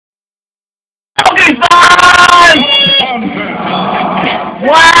son!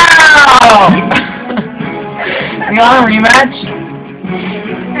 Wow! You want a rematch?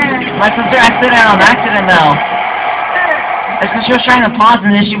 My sister exited on accident though. It's because she was trying to pause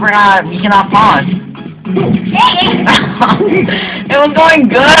and then she forgot you cannot pause. It was going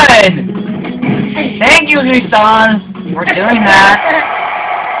good! Thank you, Gustav, for doing that.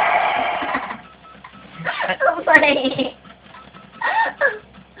 Funny.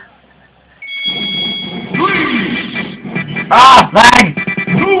 Ah, lag!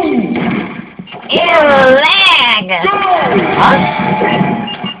 Ew, lag! Huh?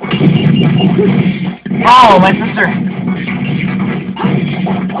 Oh, my sister.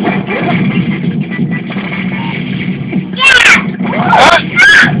 Yeah!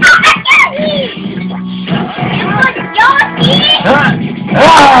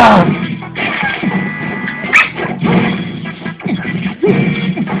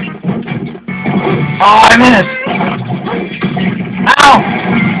 Oh, I missed. Ow!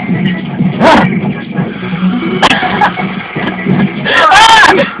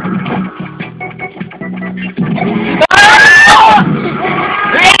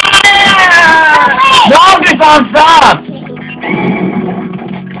 No, Gustav, stop!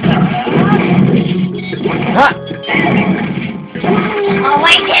 Oh,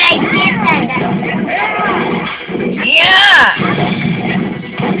 why did I get that? Yeah!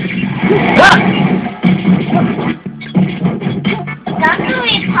 Don't do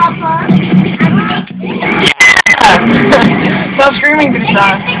it, Papa. Stop screaming,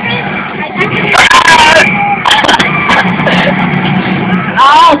 Gustav.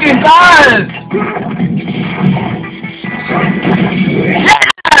 Oh, Gustav!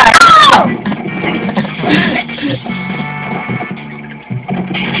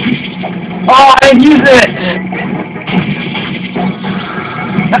 Oh, I didn't use it!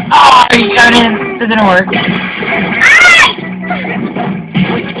 Oh, I didn't. It didn't work.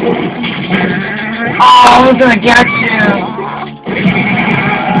 Oh, I was gonna get you.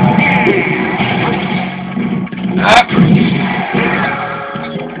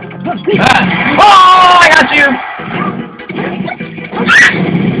 Oh, I got you!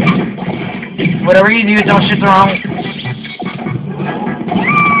 Whatever you do, don't shoot the wrong.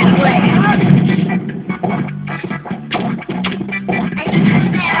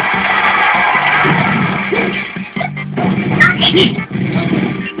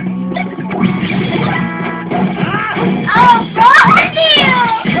 Oh, fuck you!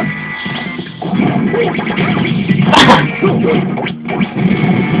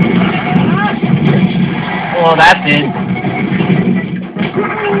 Well, that's it.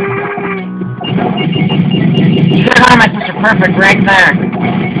 You could have had my sister perfect right there.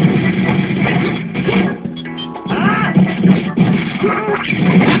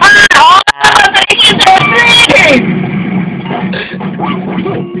 Oh, thank you so sweet!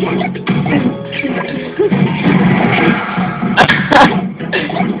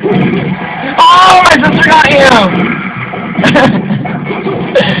 Oh, my sister got you!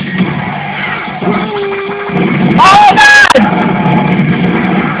 Oh, God!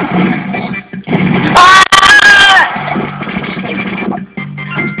 Ah!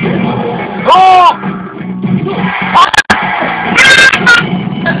 Oh!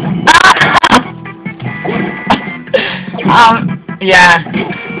 Yeah.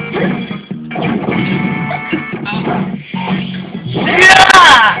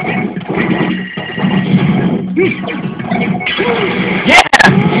 Yeah!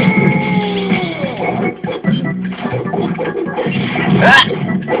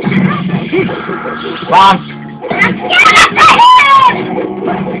 Bomb.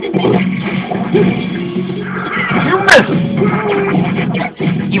 You missed!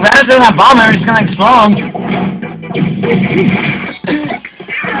 You better do that bomb or it's gonna explode.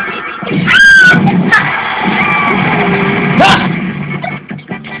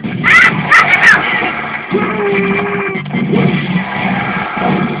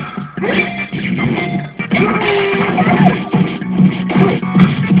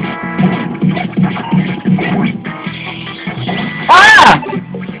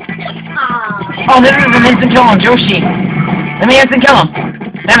 Oh, this is an instant kill on Joshi. Let me instant kill him.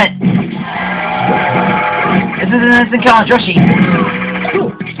 Damn it. This is an instant kill on Joshi.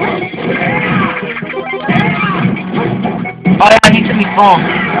 Oh yeah, I need to be full.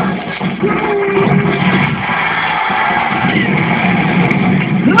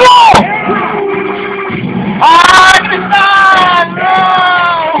 No! Ah, no!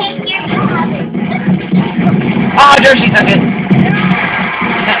 Oh, Joshi took it.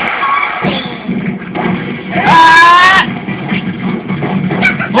 Ah!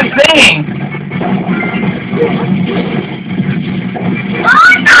 What's saying?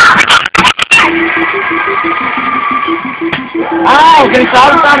 Oh,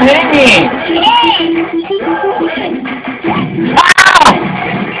 Gonzalo, stop hitting me! Ow!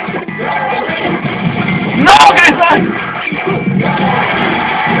 No, Gonzalo!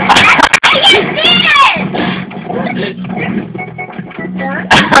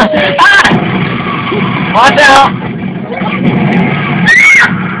 Ah! Watch out!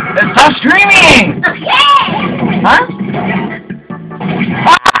 Stop screaming! Huh?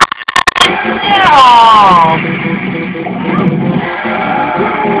 Oh!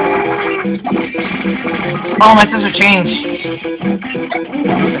 Oh, my sister changed.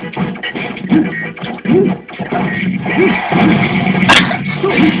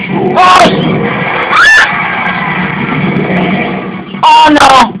 Oh! Oh no!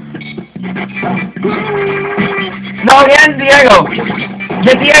 No, get Diego!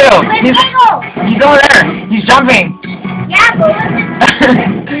 Get Diego! He's over there! He's jumping! Yeah, but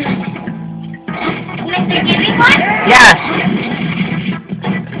Mr. Giving one? Yes!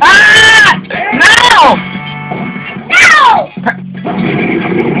 Ah! No! No!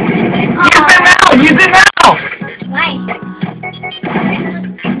 Use it now! Use it now! Why?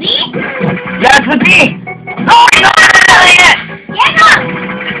 B? Yeah, it's the B! No, no! Diego!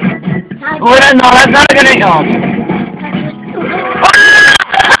 Oh, no, that's not a good idea.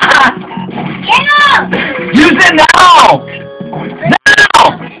 Diego! Use it now! Now!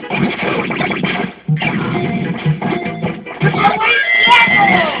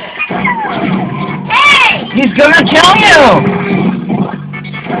 Hey! He's gonna kill you!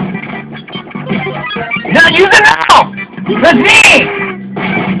 No, use it now! That's me!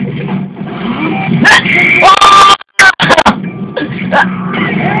 Oh!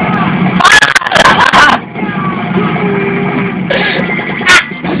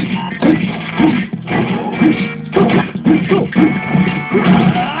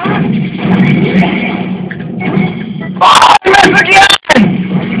 Oh, you missed again!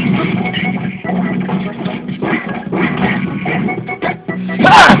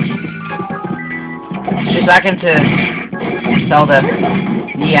 Ah! She's back into Zelda.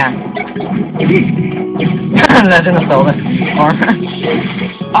 Yeah. Legend of Zelda. Or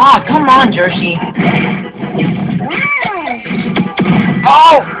oh, come on, Jersey.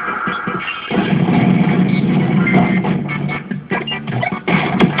 Oh!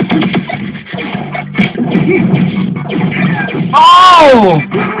 Oh!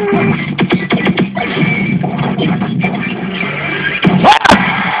 Ah!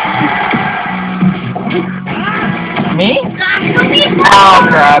 Me? Oh,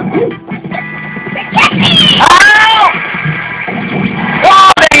 crap. Oh!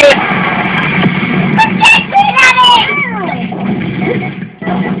 Oh, dang it!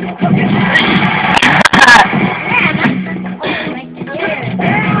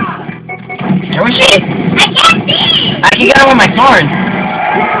 Yoshi? I can get it with my sword.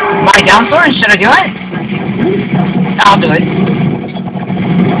 My down sword? Should I do it? I'll do it.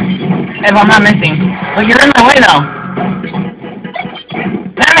 If I'm not missing. Look, you're in my way though.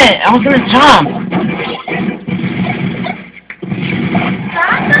 Damn it! I was gonna jump.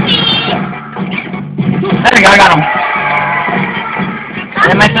 There we go, I got him.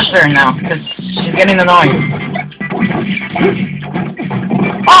 And my sister now, because she's getting annoying.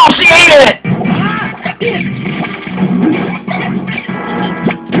 Oh, she ate it!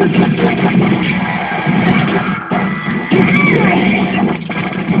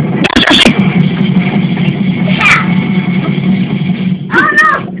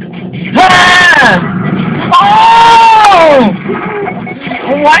 Ah! Oh!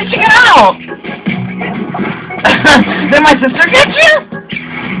 Why'd you get out? Did my sister get you?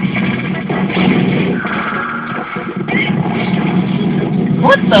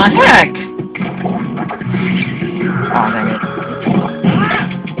 What the heck? Oh, dang it.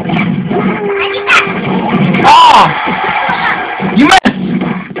 Oh! You missed!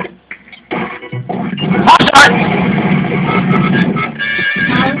 Hot shot!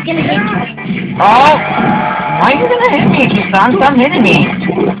 Oh! Why are you gonna hit me, Kisan? Stop hitting me!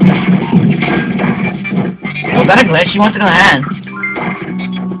 Was that a glitch? You wanted to know hand.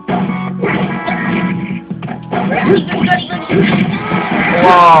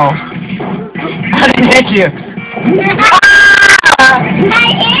 Whoa. I didn't hit you. Ah!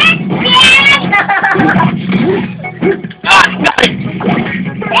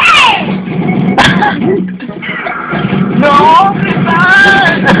 No,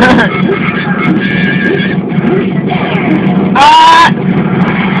 Ah!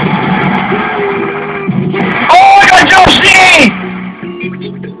 Oh, I got Josie!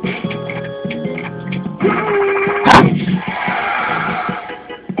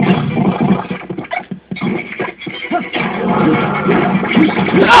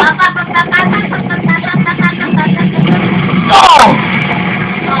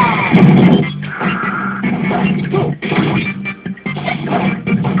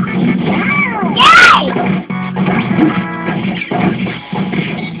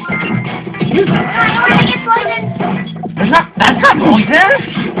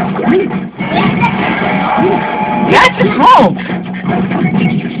 Yeah, it's a smoke.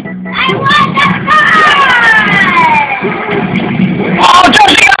 I want the car! Oh,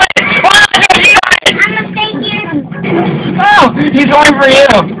 Josie got it! Oh, Josie got it! I'm gonna stay here. Oh, he's going for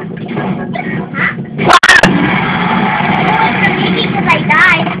you. Huh? Maybe because I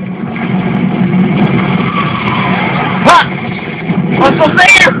died. Huh? I'm still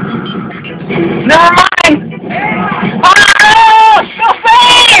safe. Never mind. Oh, still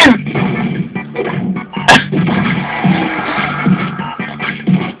safe.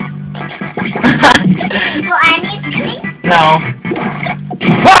 So I need to think? No.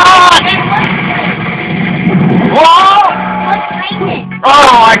 Ah! Whoa! What's raining?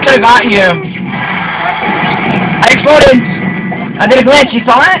 Oh, I could have got you. I exploded. I did a glitch. You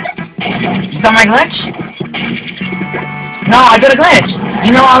saw it? You saw my glitch? No, I did a glitch.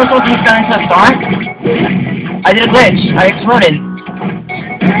 You know I was supposed to be turning to a star? I did a glitch. I exploded.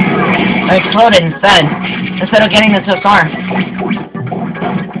 I exploded instead of getting into a star.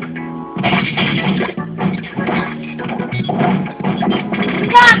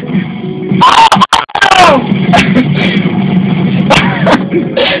 Oh!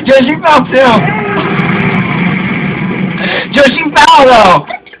 Josie fell too. Josie fell though.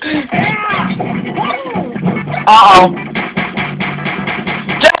 Uh-oh.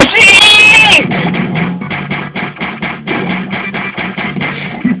 Josie!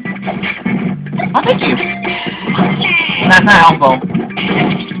 Oh, thank you. That's not helpful.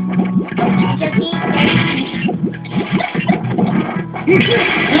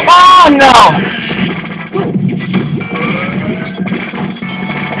 Oh no!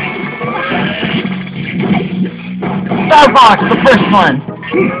 Starbox, the first one.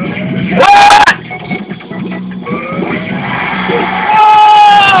 Ah!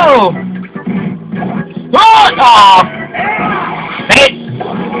 Oh! Oh! Oh! Wait.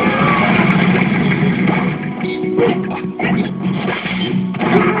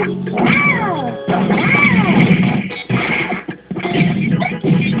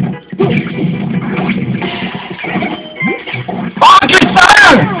 Oh, good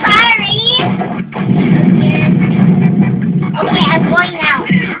fire! Sorry. Okay, I'm going now.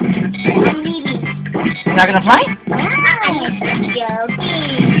 I'm leaving. You're not gonna fly? I'm joking.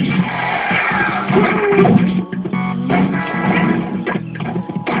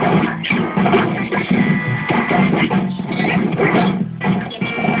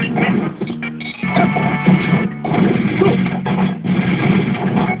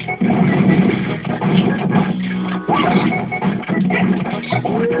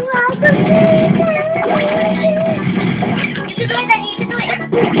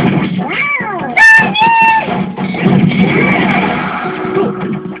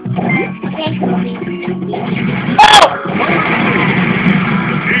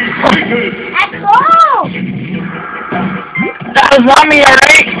 That was not me,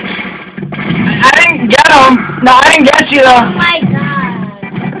 alright? I didn't get him. No, I didn't get you Oh though. my god.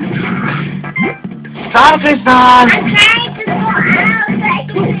 Stop it, son. I'm trying to go out so I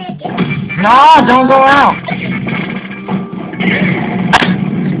can make it. No, don't go out.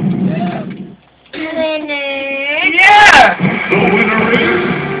 Winner. Yeah! The winner is...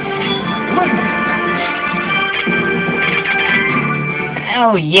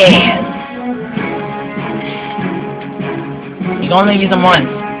 Oh, yeah. You can only use them once.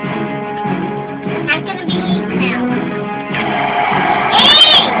 I'm gonna be now.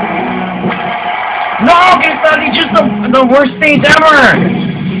 Hey! No, Kentucky, just the worst stage ever.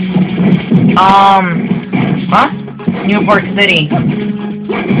 Huh? Newport City.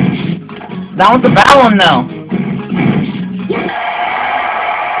 That was a bad one, though.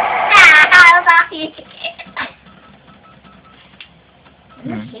 I was off you. I'm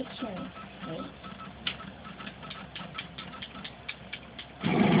gonna hit you. Wait.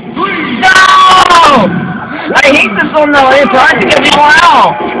 No! I hate this one, though. It's hard to get people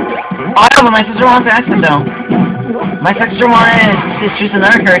out. Oh, I know, but my sister wants to ask it, though. My sister wanted to choose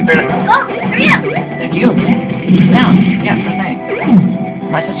another character. Oh, hurry up! Thank you. Yeah, that's nice.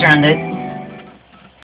 My sister ended.